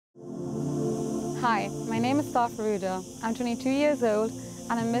Hi, my name is Isabel FARRUGIA. I'm 22 years old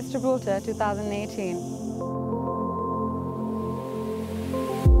and I'm Miss Gibraltar 2018.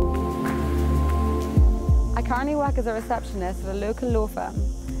 I currently work as a receptionist at a local law firm.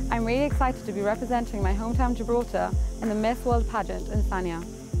 I'm really excited to be representing my hometown Gibraltar in the Miss World pageant in Sanya.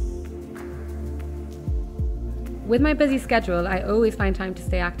 With my busy schedule, I always find time to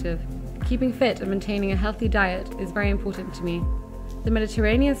stay active. Keeping fit and maintaining a healthy diet is very important to me. The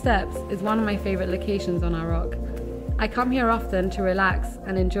Mediterranean Steps is one of my favourite locations on our rock. I come here often to relax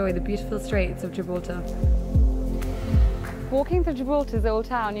and enjoy the beautiful Straits of Gibraltar. Walking through Gibraltar's old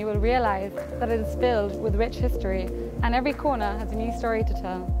town, you will realise that it is filled with rich history and every corner has a new story to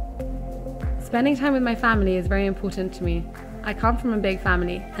tell. Spending time with my family is very important to me. I come from a big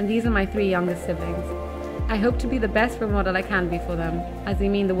family and these are my 3 youngest siblings. I hope to be the best role model I can be for them, as they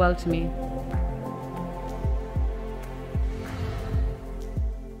mean the world to me.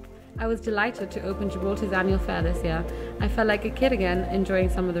 I was delighted to open Gibraltar's annual fair this year. I felt like a kid again,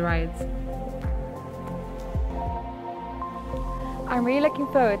 enjoying some of the rides. I'm really looking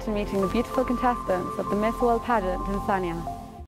forward to meeting the beautiful contestants of the Miss World pageant in Sanya.